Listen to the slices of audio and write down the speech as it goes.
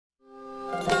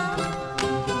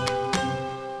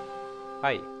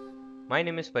Hi, my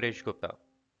name is Paresh Gupta.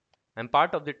 I'm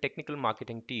part of the technical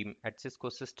marketing team at Cisco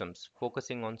Systems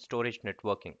focusing on storage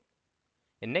networking.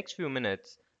 In next few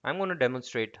minutes, I'm going to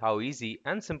demonstrate how easy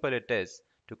and simple it is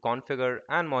to configure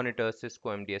and monitor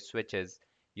Cisco MDS switches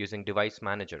using Device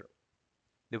Manager.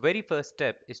 The very first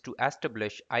step is to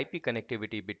establish IP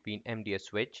connectivity between MDS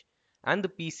switch and the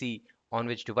PC on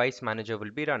which Device Manager will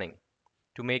be running.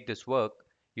 To make this work,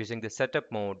 using the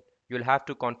setup mode, you'll have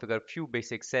to configure few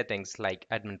basic settings like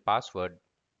admin password,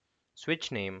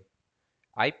 switch name,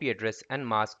 IP address and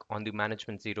mask on the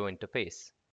management 0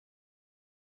 interface.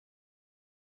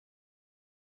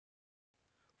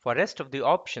 For rest of the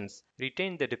options,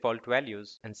 retain the default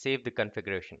values and save the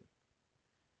configuration.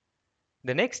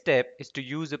 The next step is to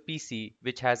use a PC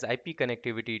which has IP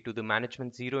connectivity to the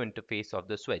management 0 interface of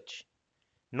the switch.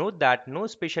 Note that no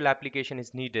special application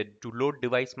is needed to load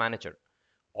Device Manager.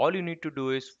 All you need to do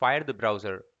is fire the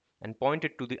browser and point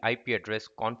it to the IP address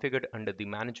configured under the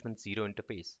management 0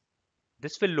 interface.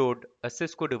 This will load a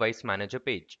Cisco Device Manager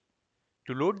page.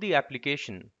 To load the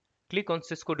application, click on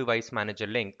Cisco Device Manager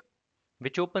link,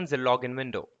 which opens a login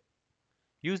window.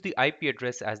 Use the IP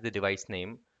address as the device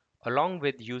name, along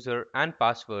with user and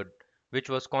password, which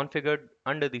was configured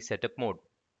under the setup mode.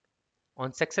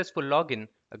 On successful login,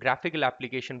 a graphical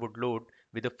application would load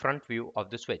with a front view of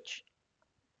the switch.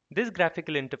 This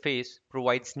graphical interface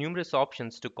provides numerous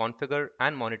options to configure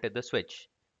and monitor the switch.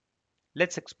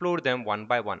 Let's explore them one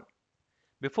by one.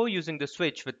 Before using the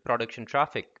switch with production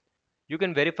traffic, you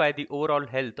can verify the overall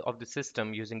health of the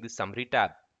system using the Summary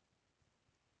tab.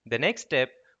 The next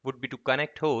step would be to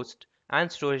connect host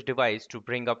and storage device to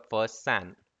bring up first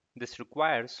SAN. This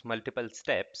requires multiple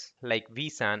steps like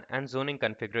vSAN and zoning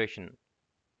configuration.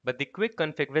 But the quick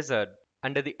config wizard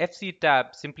under the FC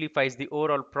tab simplifies the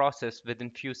overall process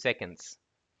within few seconds.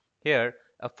 Here,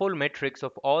 a full matrix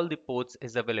of all the ports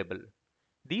is available.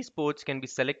 These ports can be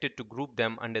selected to group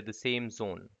them under the same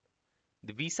zone.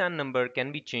 The vSAN number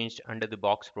can be changed under the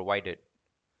box provided.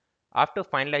 After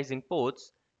finalizing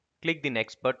ports, click the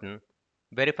next button,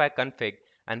 verify config,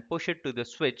 and push it to the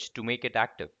switch to make it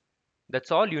active.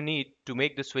 That's all you need to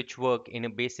make the switch work in a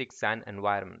basic SAN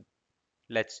environment.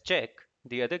 Let's check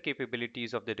the other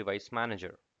capabilities of the Device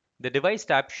Manager. The Device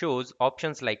tab shows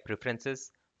options like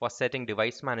Preferences for setting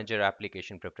Device Manager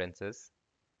application preferences.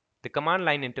 The command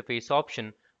line interface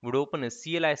option would open a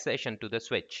CLI session to the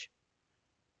switch.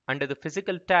 Under the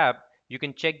Physical tab, you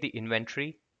can check the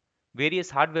inventory,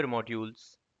 various hardware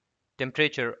modules,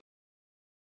 temperature,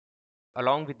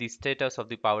 along with the status of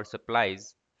the power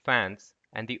supplies, fans,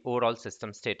 and the overall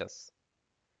system status.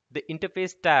 The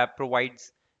Interface tab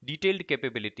provides detailed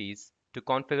capabilities to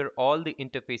configure all the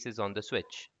interfaces on the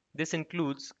switch. This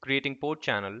includes creating port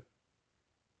channel,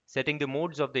 setting the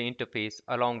modes of the interface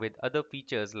along with other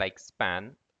features like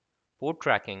span, port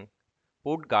tracking,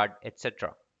 port guard,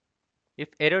 etc. If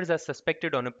errors are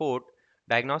suspected on a port,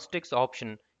 diagnostics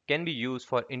option can be used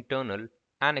for internal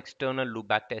and external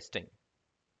loopback testing.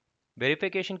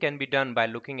 Verification can be done by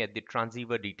looking at the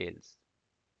transceiver details.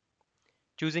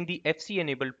 Choosing the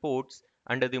FC-enabled ports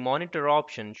under the Monitor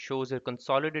option shows a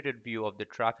consolidated view of the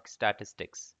traffic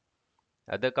statistics.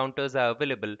 Other counters are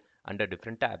available under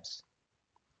different tabs.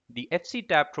 The FC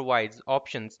tab provides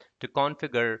options to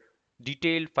configure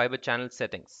detailed fiber channel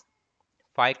settings.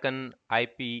 FICON,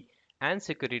 IP, and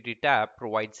Security tab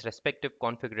provides respective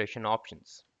configuration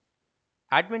options.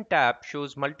 Admin tab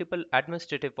shows multiple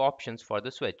administrative options for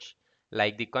the switch,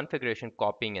 like the configuration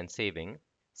copying and saving,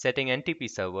 setting NTP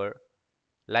server,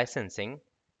 licensing,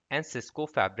 and Cisco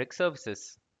Fabric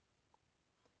services.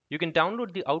 You can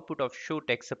download the output of show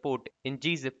tech support in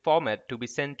gzip format to be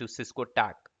sent to Cisco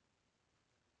TAC.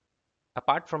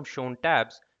 Apart from shown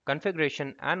tabs,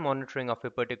 configuration and monitoring of a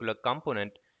particular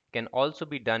component can also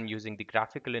be done using the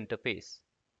graphical interface.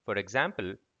 For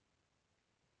example,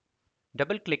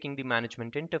 double-clicking the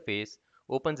management interface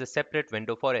opens a separate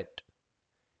window for it.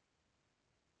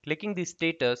 Clicking the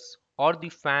status or the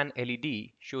fan LED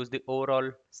shows the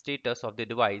overall status of the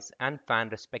device and fan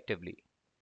respectively.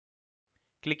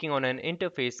 Clicking on an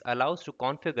interface allows to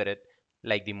configure it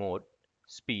like the mode,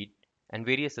 speed, and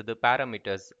various other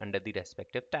parameters under the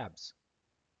respective tabs.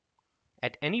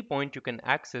 At any point you can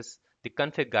access the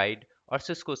config guide or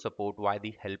Cisco support via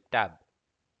the help tab.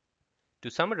 To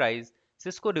summarize,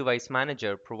 Cisco Device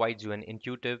Manager provides you an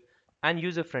intuitive and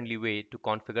user-friendly way to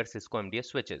configure Cisco MDS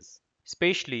switches.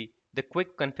 Especially, the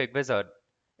quick config wizard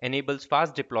enables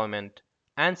fast deployment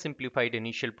and simplified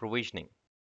initial provisioning.